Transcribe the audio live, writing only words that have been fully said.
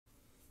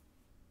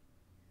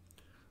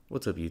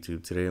What's up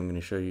YouTube? Today I'm going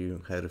to show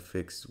you how to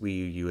fix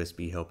Wii U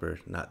USB helper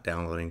not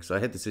downloading. So I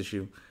had this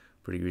issue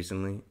pretty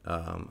recently.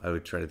 I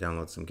would try to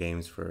download some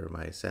games for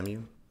my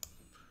SAMU,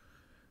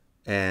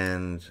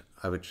 and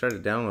I would try to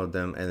download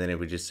them, and then it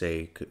would just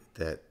say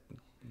that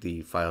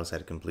the files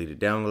had completed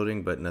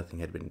downloading, but nothing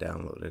had been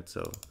downloaded.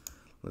 So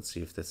let's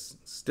see if that's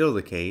still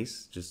the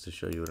case, just to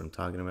show you what I'm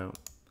talking about.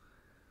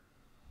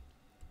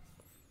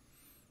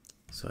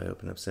 So I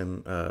open up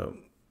some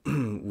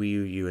Wii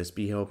U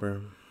USB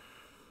helper.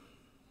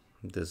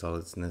 Does all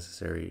its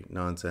necessary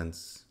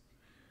nonsense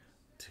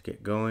to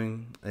get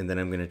going, and then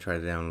I'm going to try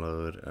to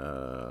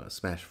download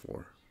Smash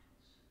 4.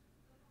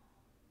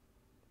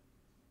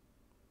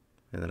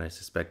 And then I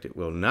suspect it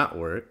will not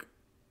work,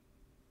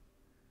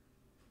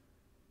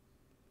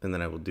 and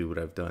then I will do what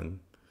I've done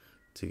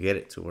to get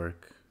it to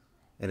work,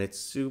 and it's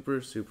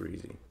super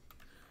easy.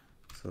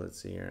 So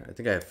let's see here. I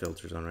think I have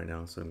filters on right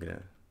now, so I'm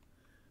gonna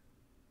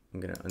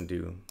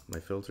undo my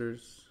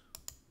filters.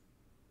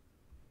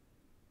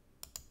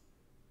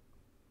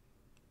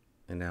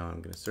 And now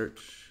I'm going to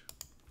search.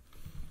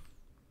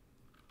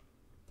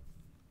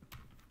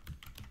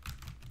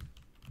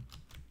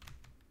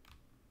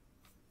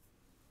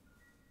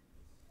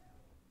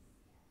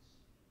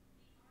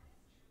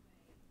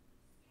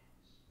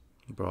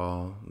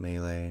 Brawl,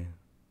 Melee,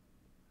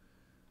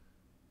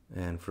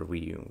 and for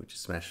Wii U, which is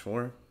Smash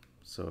 4.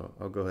 So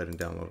I'll go ahead and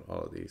download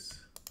all of these.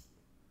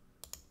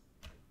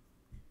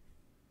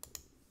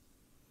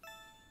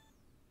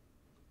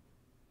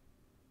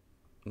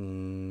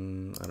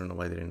 I don't know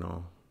why they didn't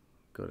all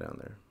go down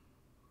there.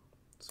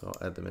 So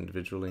I'll add them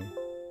individually.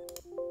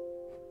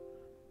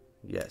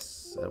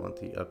 Yes, I want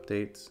the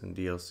updates and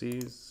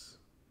DLCs.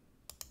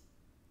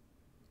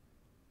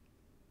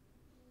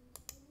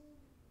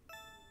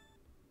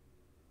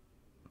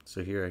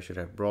 So here I should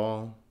have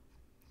Brawl,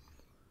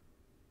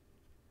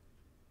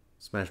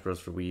 Smash Bros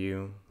for Wii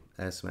U,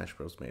 and Smash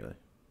Bros Melee.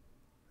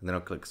 And then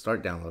I'll click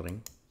Start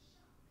Downloading.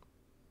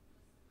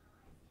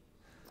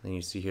 And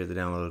you see here the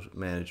download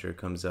manager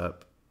comes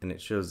up, and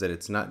it shows that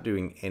it's not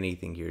doing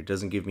anything here. It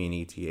doesn't give me an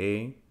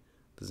ETA,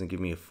 doesn't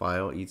give me a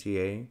file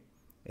ETA,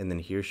 and then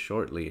here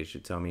shortly it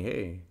should tell me,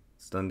 hey,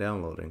 it's done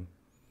downloading.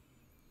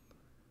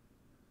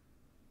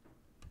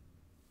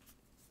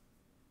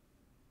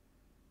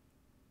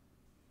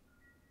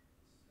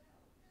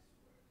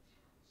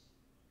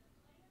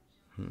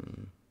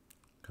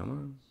 Come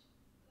on.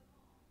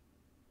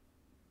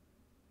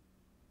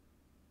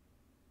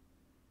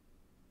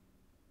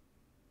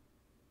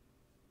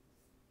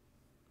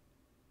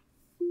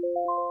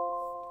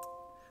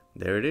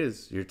 There it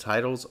is. Your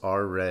titles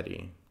are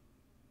ready.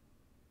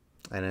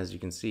 And as you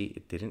can see,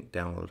 it didn't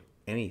download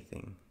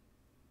anything.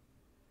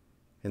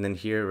 And then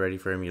here, ready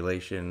for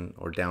emulation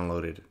or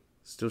downloaded,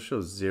 still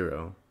shows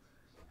 0.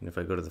 And if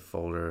I go to the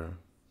folder,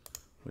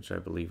 which I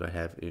believe I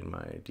have in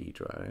my D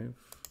drive,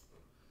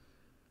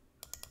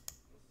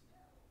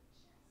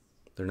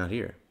 they're not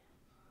here.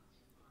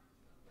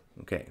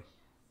 Okay.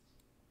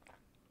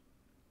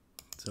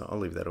 So I'll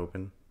leave that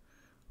open.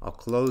 I'll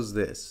close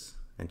this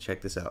and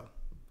check this out.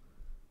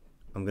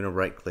 I'm going to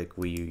right click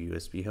Wii U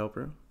USB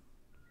helper,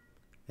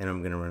 and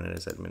I'm going to run it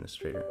as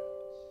administrator.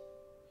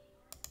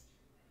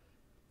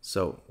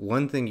 So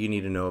one thing you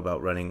need to know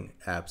about running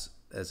apps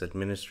as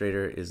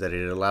administrator is that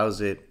it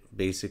allows it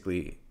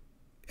basically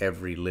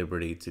every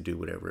liberty to do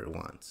whatever it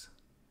wants.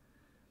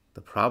 The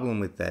problem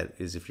with that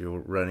is if you're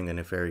running a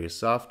nefarious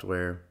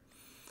software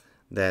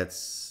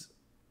that's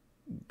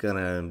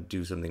gonna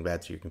do something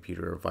bad to your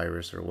computer, or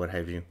virus, or what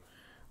have you,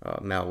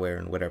 malware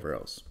and whatever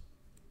else.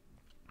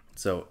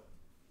 So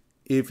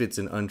if it's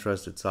an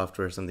untrusted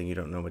software, something you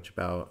don't know much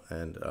about,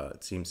 and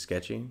it seems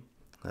sketchy,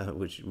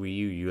 which Wii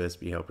U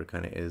USB helper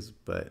kind of is,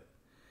 but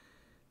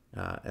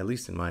at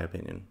least in my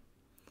opinion,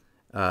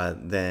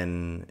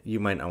 then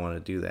you might not want to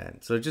do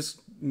that. So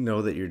just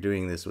know that you're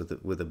doing this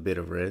with a bit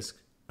of risk.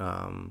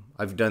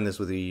 I've done this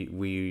with the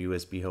Wii U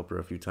USB helper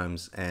a few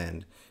times,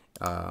 and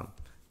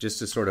just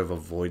to sort of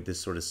avoid this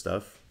sort of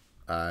stuff,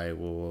 I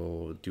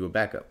will do a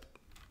backup.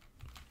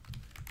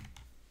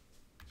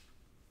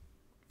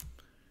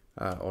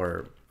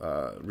 Or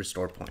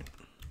restore point.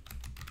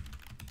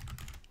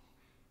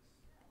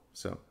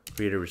 So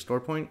create a restore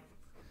point,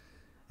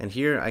 and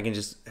here I can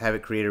just have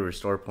it create a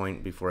restore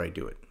point before I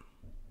do it.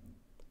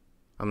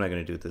 I'm not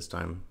going to do it this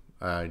time.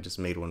 I just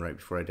made one right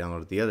before I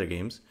downloaded the other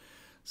games,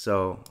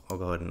 so I'll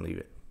go ahead and leave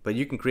it. But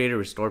you can create a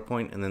restore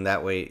point, and then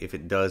that way if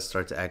it does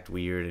start to act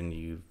weird and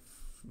you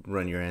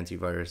run your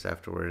antivirus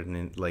afterward and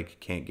it like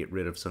can't get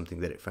rid of something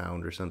that it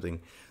found or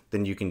something,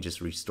 then you can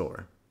just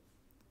restore,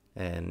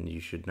 and you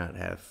should not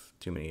have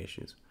too many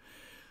issues.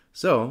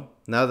 So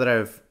now that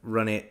I've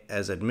run it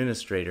as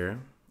administrator,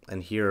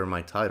 and here are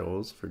my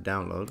titles for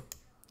download,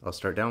 I'll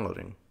start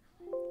downloading.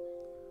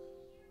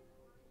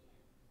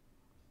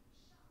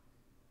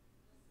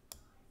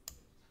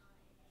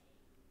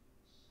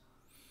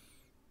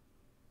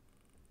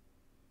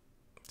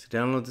 To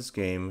download this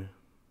game,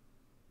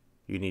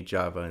 you need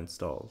Java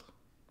installed.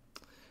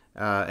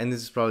 And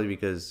this is probably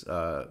because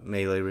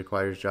Melee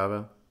requires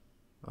Java.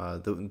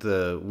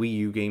 The Wii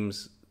U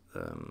games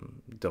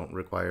don't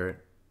require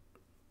it.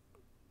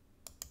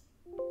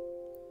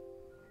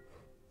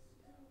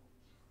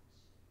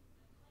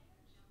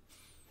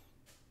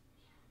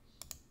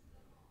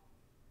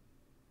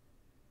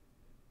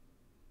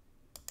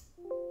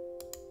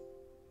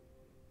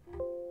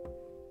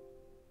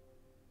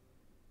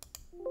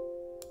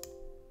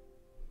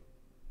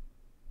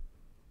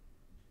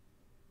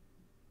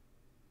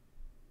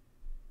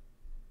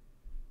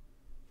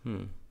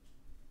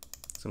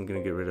 So I'm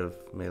gonna get rid of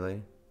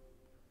Melee.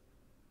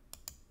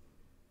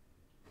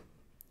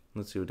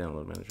 Let's see what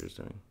Download Manager is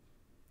doing.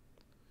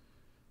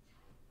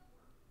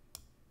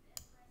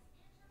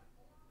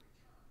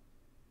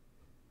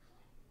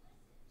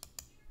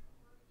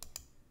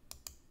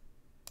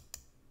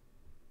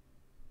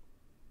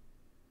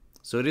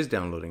 So it is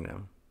downloading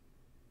now.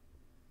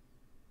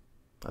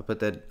 I put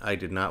that I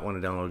did not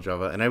want to download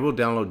Java, and I will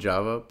download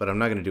Java, but I'm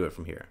not going to do it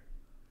from here.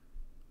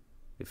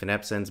 If an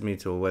app sends me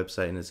to a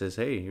website and it says,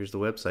 hey, here's the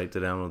website to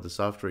download the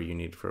software you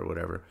need for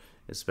whatever,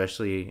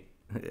 especially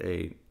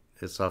a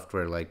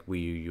software like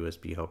Wii U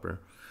USB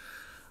Helper,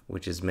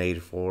 which is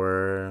made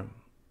for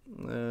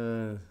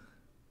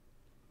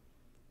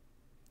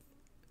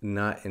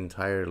not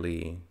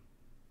entirely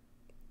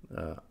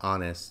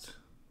honest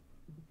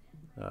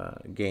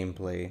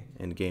gameplay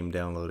and game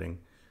downloading.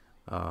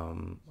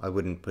 I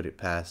wouldn't put it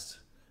past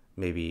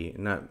maybe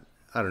not.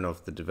 I don't know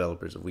if the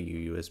developers of Wii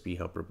U USB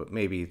Helper, but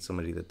maybe it's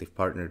somebody that they've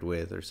partnered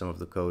with or some of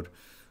the code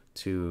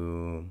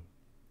to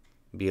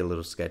be a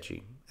little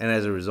sketchy. And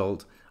as a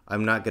result,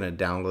 I'm not going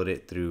to download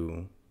it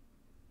through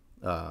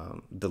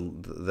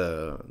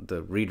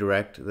the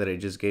redirect that it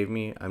just gave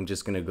me. I'm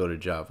just going to go to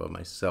Java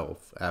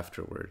myself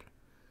afterward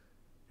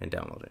and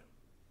download it.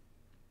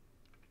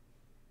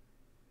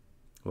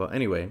 Well,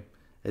 anyway,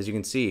 as you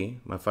can see,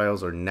 my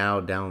files are now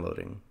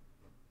downloading.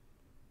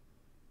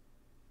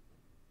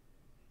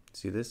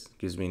 See this?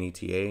 Gives me an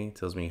ETA,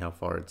 tells me how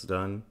far it's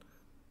done.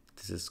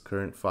 This is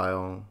current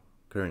file,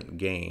 current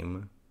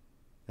game,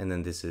 and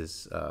then this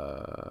is,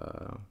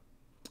 I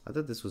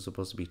thought this was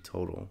supposed to be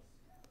total.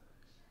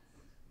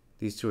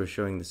 These two are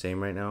showing the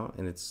same right now,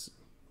 and it's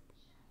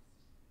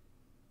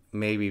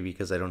maybe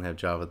because I don't have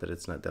Java that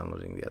it's not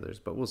downloading the others,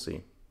 but we'll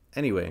see.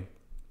 Anyway,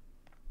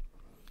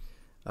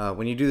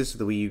 when you do this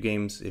with the Wii U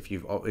games, if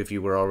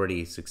you were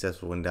already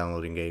successful in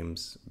downloading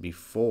games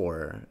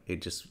before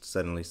it just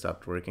suddenly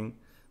stopped working,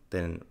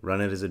 then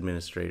run it as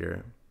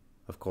administrator.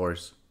 Of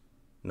course,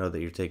 know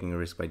that you're taking a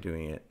risk by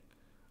doing it.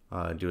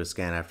 Do a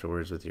scan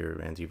afterwards with your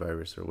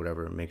antivirus or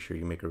whatever. Make sure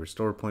you make a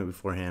restore point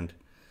beforehand.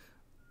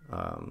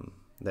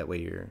 That way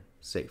you're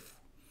safe.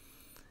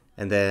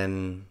 And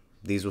then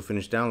these will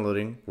finish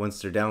downloading. Once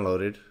they're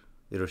downloaded,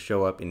 it'll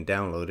show up in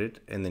downloaded,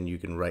 and then you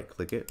can right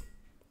click it.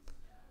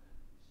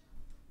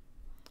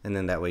 And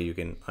then that way you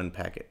can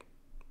unpack it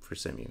for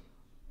Simu.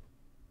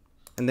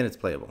 And then it's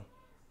playable.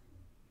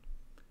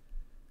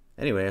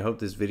 Anyway, I hope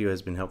this video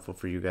has been helpful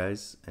for you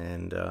guys,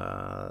 and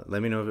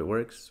let me know if it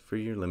works for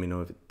you. Let me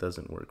know if it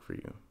doesn't work for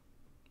you,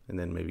 and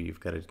then maybe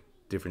you've got a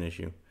different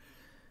issue.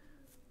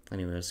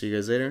 Anyway, I'll see you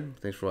guys later.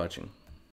 Thanks for watching.